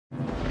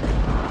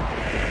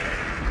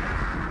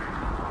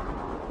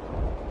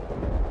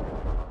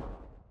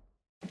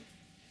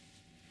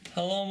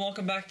Hello and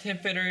welcome back to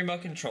Infinite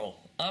Remote Control.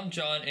 I'm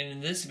John, and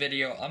in this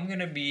video I'm going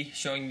to be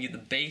showing you the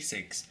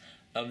basics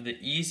of the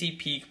Easy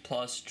Peak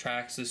Plus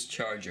Traxxas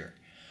charger.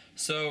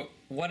 So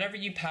whenever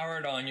you power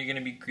it on, you're going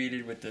to be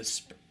greeted with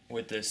this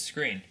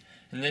screen.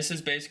 And this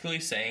is basically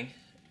saying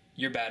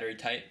your battery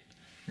type,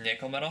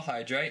 nickel metal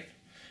hydride,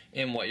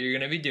 and what you're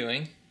going to be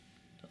doing.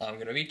 I'm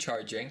going to be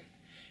charging,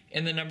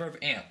 and the number of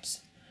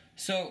amps.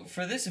 So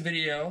for this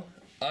video,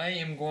 I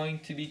am going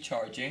to be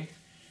charging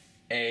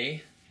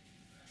a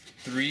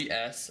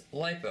 3S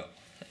LiPo,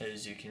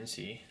 as you can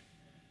see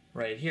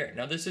right here.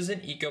 Now this is an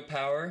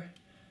EcoPower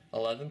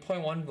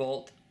 11.1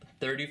 volt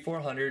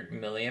 3400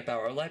 milliamp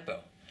hour LiPo.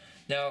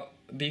 Now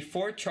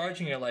before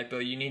charging your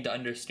LiPo, you need to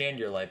understand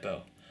your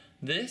LiPo.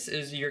 This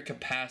is your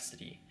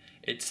capacity.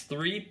 It's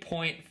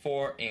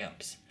 3.4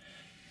 amps.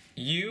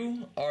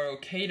 You are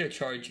okay to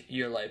charge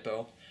your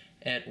LiPo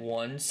at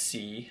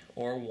 1C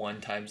or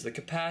 1 times the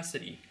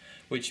capacity,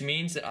 which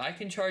means that I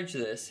can charge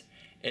this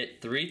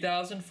at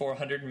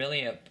 3,400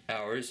 milliamp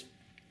hours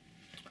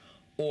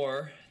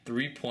or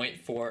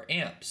 3.4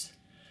 amps.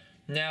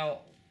 Now,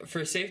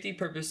 for safety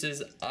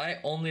purposes, I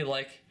only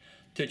like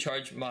to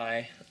charge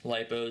my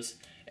LiPos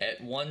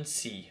at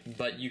 1C,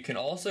 but you can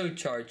also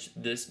charge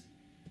this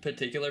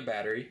particular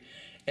battery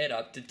at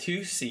up to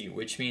 2C,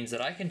 which means that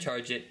I can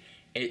charge it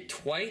at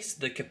twice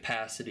the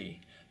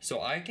capacity.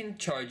 So I can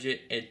charge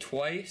it at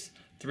twice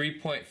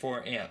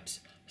 3.4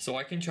 amps. So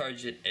I can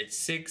charge it at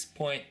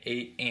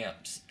 6.8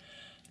 amps.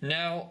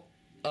 Now,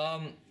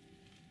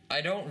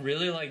 I don't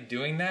really like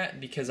doing that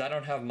because I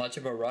don't have much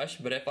of a rush,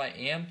 but if I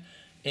am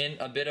in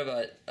a bit of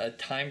a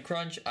time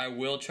crunch, I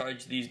will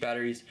charge these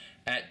batteries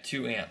at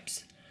 2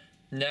 amps.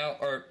 Now,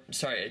 at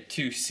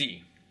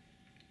 2C.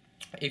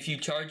 If you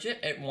charge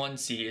it at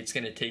 1C, it's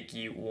going to take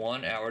you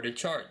 1 hour to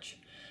charge.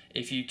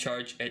 If you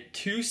charge at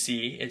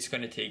 2C, it's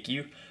going to take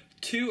you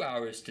 2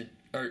 hours to,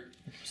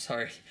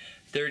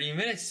 30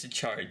 minutes to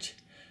charge.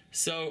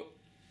 So,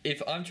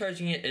 if I'm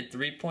charging it at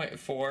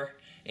 3.4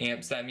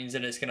 amps, that means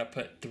that it's going to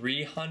put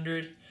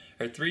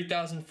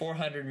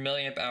 3,400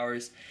 milliamp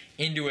hours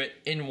into it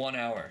in 1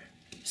 hour.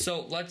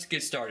 So let's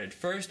get started.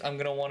 First, I'm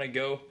going to want to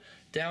go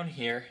down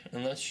here,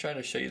 and let's try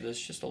to show you this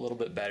just a little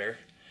bit better,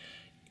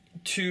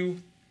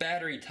 to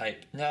battery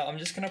type. Now I'm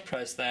just going to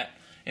press that,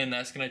 and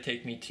that's going to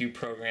take me to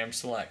program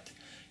select.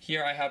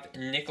 Here I have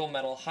nickel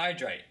metal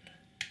hydride,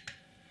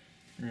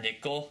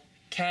 nickel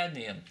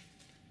cadmium,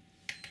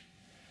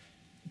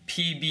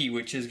 PB,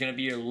 which is going to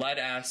be your lead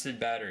acid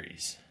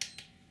batteries,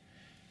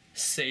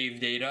 save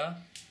data,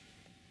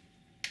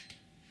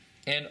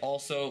 and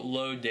also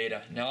load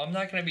data. Now I'm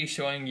not going to be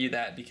showing you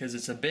that because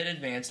it's a bit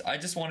advanced. I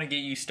just want to get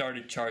you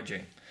started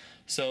charging.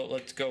 So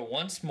let's go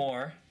once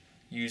more.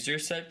 User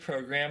set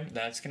program.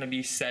 That's going to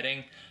be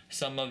setting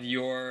some of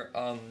your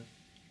that's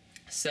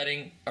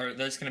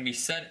going to be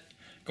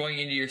going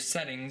into your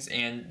settings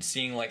and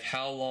seeing like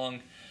how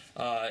long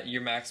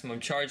your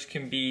maximum charge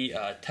can be,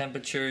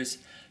 temperatures,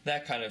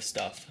 that kind of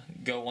stuff.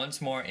 Go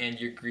once more and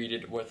you're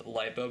greeted with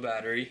LiPo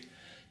battery.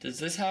 Does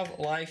this have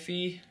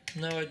Li-Fi?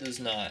 No, it does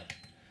not.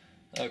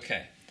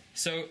 Okay,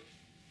 so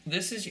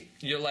this is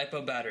your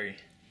LiPo battery.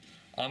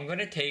 I'm going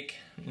to take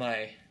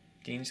my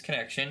Dean's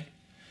connection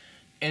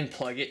and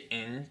plug it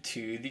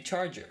into the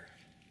charger.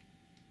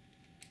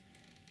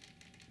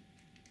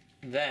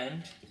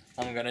 Then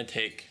I'm going to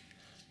take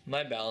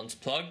my balance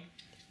plug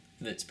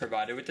that's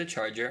provided with the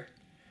charger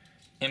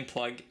and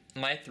plug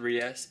my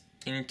 3S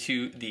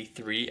into the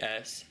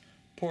 3S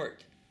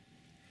port.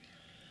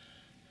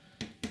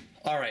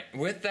 Alright,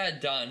 with that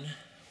done,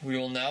 we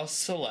will now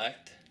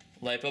select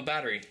LiPo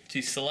battery.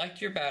 To select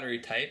your battery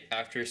type,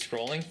 after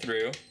scrolling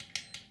through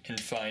and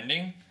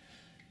finding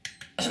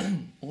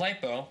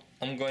LiPo,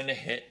 I'm going to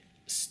hit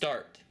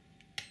start.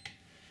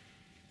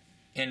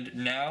 And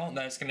now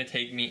that's going to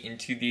take me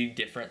into the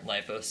different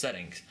LiPo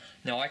settings.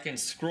 Now I can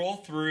scroll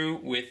through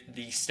with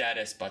the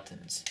status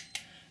buttons.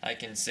 I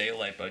can say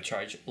LiPo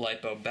charge,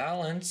 LiPo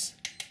balance,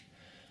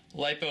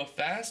 LiPo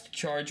fast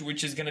charge,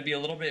 which is going to be a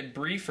little bit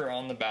briefer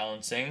on the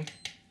balancing,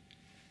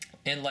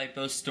 and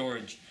LiPo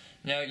storage.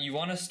 Now you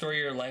want to store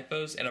your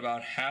LiPos at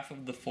about half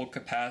of the full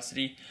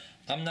capacity.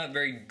 I'm not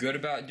very good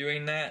about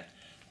doing that,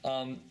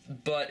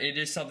 but it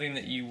is something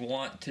that you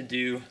want to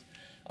do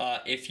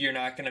if you're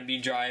not going to be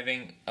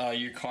driving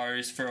your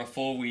cars for a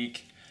full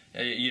week.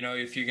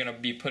 If you're going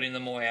to be putting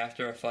them away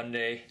after a fun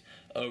day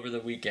over the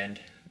weekend.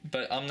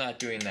 But I'm not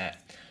doing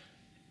that.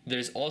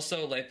 There's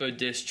also LiPo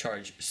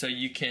discharge, so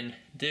you can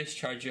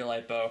discharge your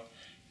LiPo,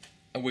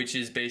 which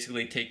is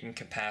basically taking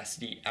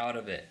capacity out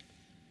of it.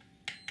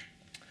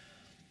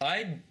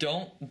 I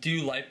don't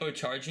do LiPo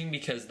charging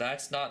because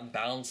that's not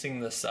balancing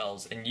the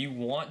cells, and you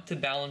want to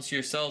balance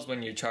your cells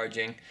when you're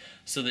charging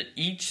so that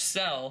each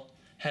cell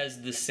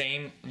has the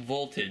same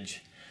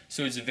voltage.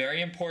 So it's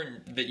very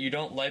important that you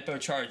don't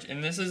LiPo charge,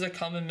 and this is a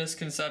common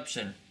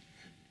misconception.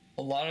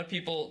 A lot of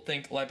people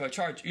think LiPo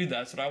charge, ooh,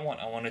 that's what I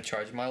want to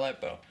charge my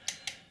LiPo.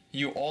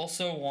 You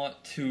also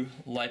want to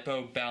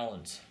LiPo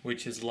balance,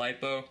 which is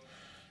LiPo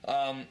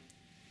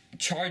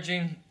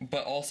charging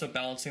but also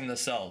balancing the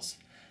cells.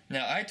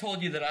 Now I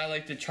told you that I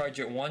like to charge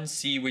at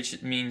 1C, which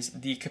means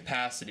the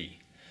capacity.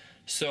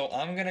 So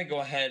I'm going to go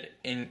ahead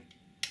and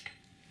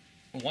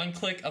one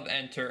click of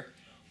enter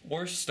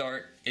or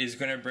start is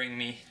going to bring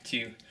me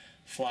to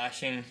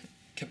flashing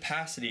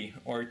capacity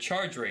or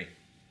charge rate.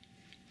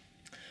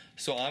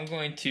 So I'm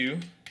going to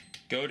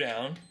go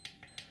down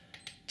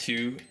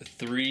to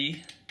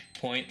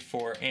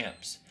 3.4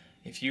 amps.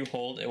 If you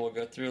hold, it will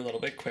go through a little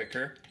bit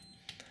quicker.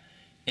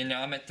 And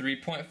now I'm at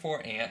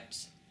 3.4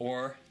 amps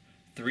or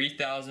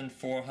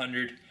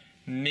 3,400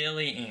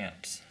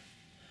 milliamps.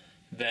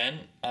 Then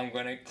I'm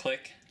going to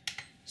click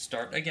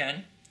start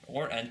again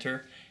or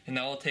enter, and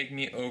that will take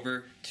me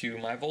over to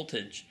my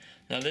voltage.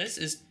 Now this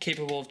is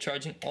capable of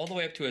charging all the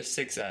way up to a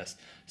 6S.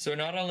 So it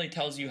not only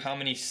tells you how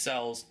many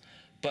cells,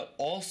 but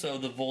also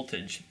the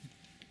voltage.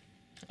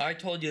 I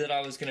told you that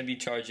I was going to be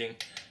charging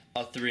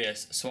a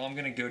 3S, so I'm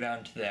going to go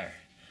down to there.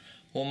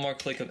 One more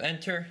click of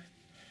enter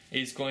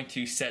is going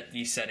to set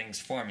these settings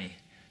for me.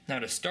 Now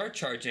to start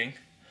charging,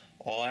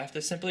 all I have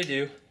to simply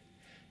do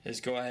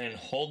is go ahead and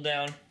hold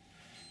down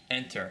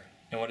enter.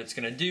 And what it's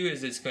going to do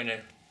is it's going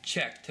to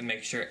check to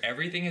make sure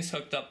everything is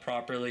hooked up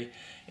properly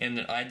and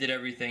that I did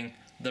everything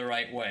the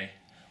right way.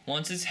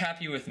 Once it's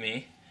happy with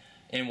me,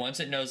 and once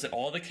it knows that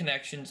all the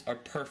connections are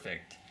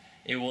perfect,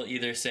 it will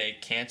either say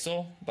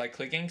cancel by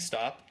clicking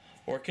stop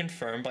or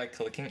confirm by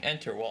clicking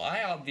enter. Well,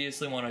 I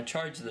obviously want to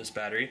charge this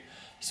battery,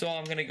 so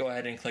I'm going to go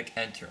ahead and click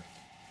enter.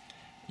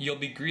 You'll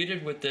be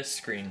greeted with this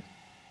screen.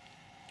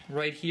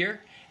 Right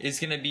here is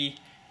going to be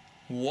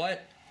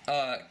what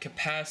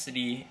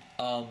capacity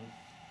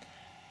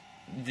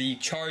the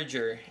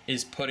charger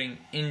is putting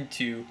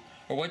into,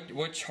 or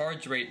what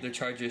charge rate the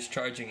charger is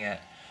charging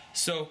at.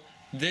 So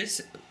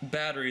this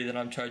battery that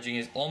I'm charging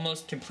is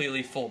almost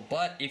completely full,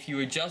 but if you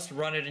would just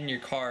run it in your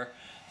car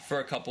for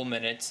a couple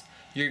minutes,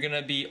 you're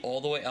gonna be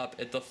all the way up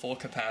at the full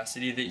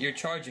capacity that you're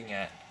charging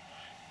at.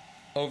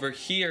 Over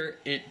here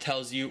it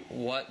tells you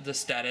what the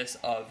status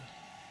of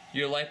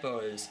your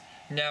LiPo is.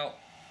 Now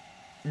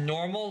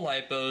normal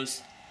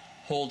LiPos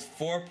hold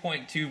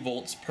 4.2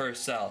 volts per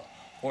cell,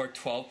 or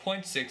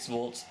 12.6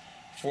 volts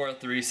for a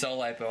 3-cell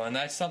LiPo, and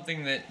that's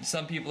something that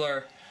some people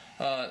are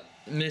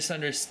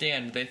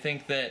misunderstand. They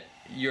think that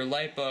your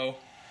LiPo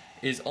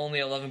is only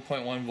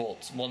 11.1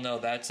 volts. Well, no,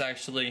 that's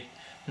actually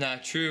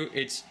not true.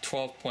 It's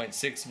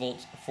 12.6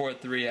 volts for a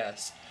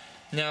 3S.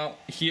 Now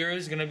here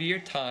is going to be your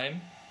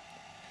time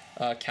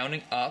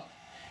counting up,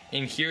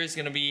 and here is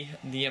going to be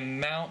the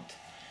amount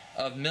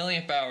of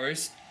milliamp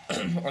hours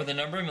or the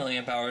number of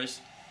milliamp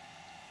hours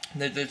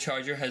that the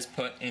charger has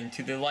put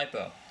into the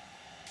LiPo.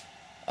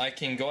 I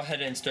can go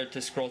ahead and start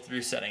to scroll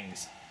through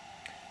settings.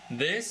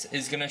 This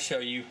is going to show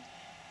you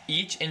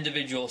each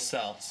individual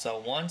cell.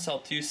 Cell 1, cell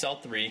 2, cell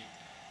 3,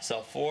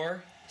 cell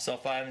 4, cell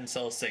 5, and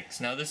cell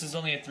 6. Now this is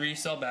only a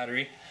 3-cell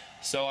battery,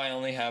 so I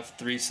only have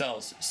 3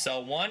 cells.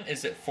 Cell 1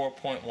 is at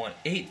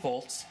 4.18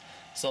 volts,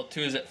 cell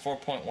 2 is at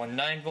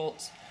 4.19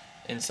 volts,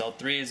 and cell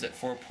 3 is at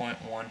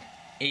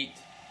 4.18.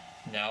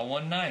 Now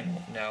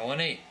 19, now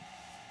 18.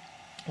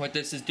 What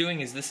this is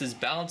doing is this is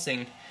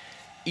balancing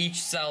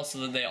each cell so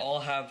that they all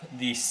have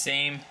the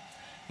same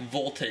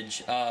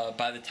voltage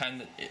by the time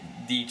that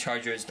the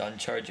charger is done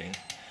charging.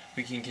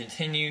 We can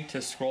continue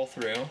to scroll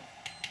through,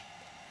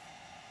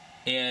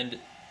 and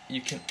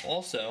you can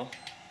also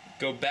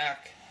go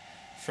back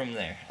from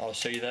there. I'll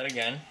show you that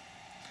again.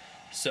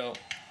 So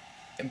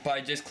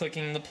by just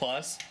clicking the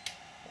plus,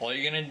 all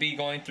you're going to be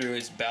going through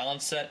is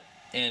balance set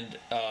and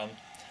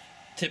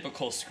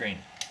typical screen.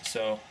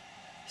 So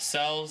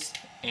cells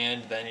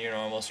and then your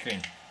normal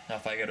screen. Now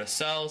if I go to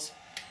cells,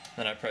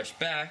 then I press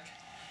back,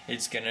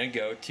 it's going to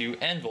go to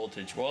end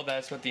voltage. Well,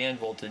 that's what the end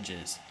voltage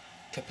is.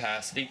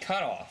 Capacity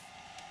cutoff.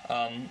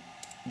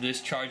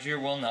 This charger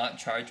will not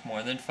charge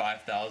more than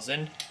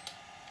 5,000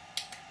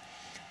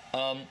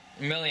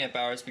 milliamp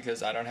hours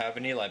because I don't have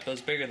any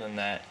LiPos bigger than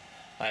that.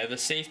 I have a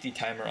safety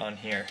timer on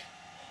here.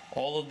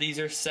 All of these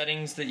are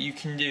settings that you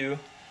can do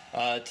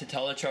to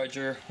tell a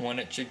charger when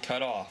it should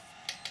cut off.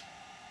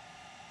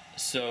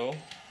 So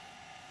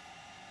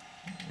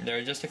there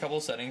are just a couple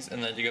of settings,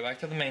 and then to go back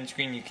to the main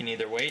screen, you can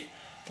either wait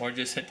or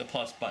just hit the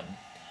plus button.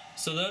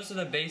 So those are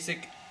the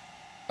basics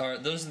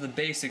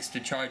to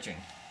charging.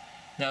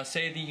 Now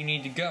say that you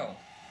need to go.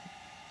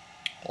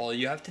 All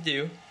you have to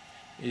do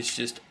is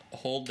just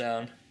hold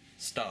down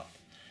stop,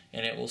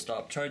 and it will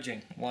stop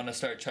charging. Want to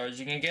start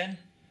charging again?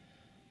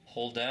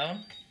 Hold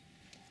down.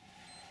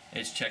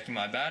 It's checking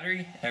my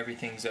battery.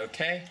 Everything's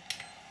okay.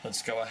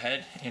 Let's go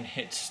ahead and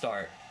hit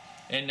start.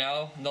 And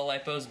now the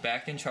LiPo's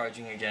back and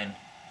charging again.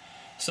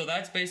 So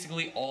that's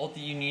basically all that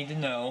you need to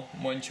know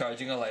when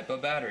charging a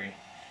LiPo battery.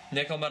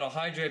 Nickel metal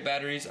hydride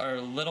batteries are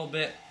a little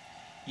bit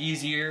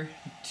easier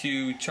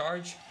to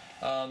charge,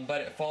 but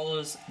it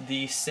follows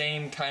the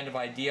same kind of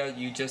idea.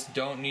 You just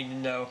don't need to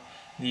know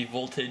the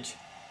voltage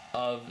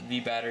of the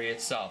battery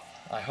itself.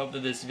 I hope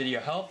that this video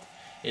helped.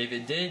 If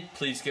it did,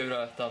 please give it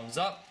a thumbs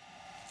up.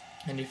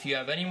 And if you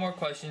have any more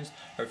questions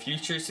or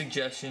future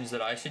suggestions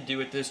that I should do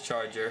with this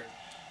charger,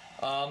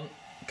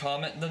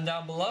 comment them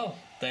down below.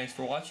 Thanks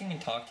for watching,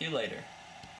 and talk to you later.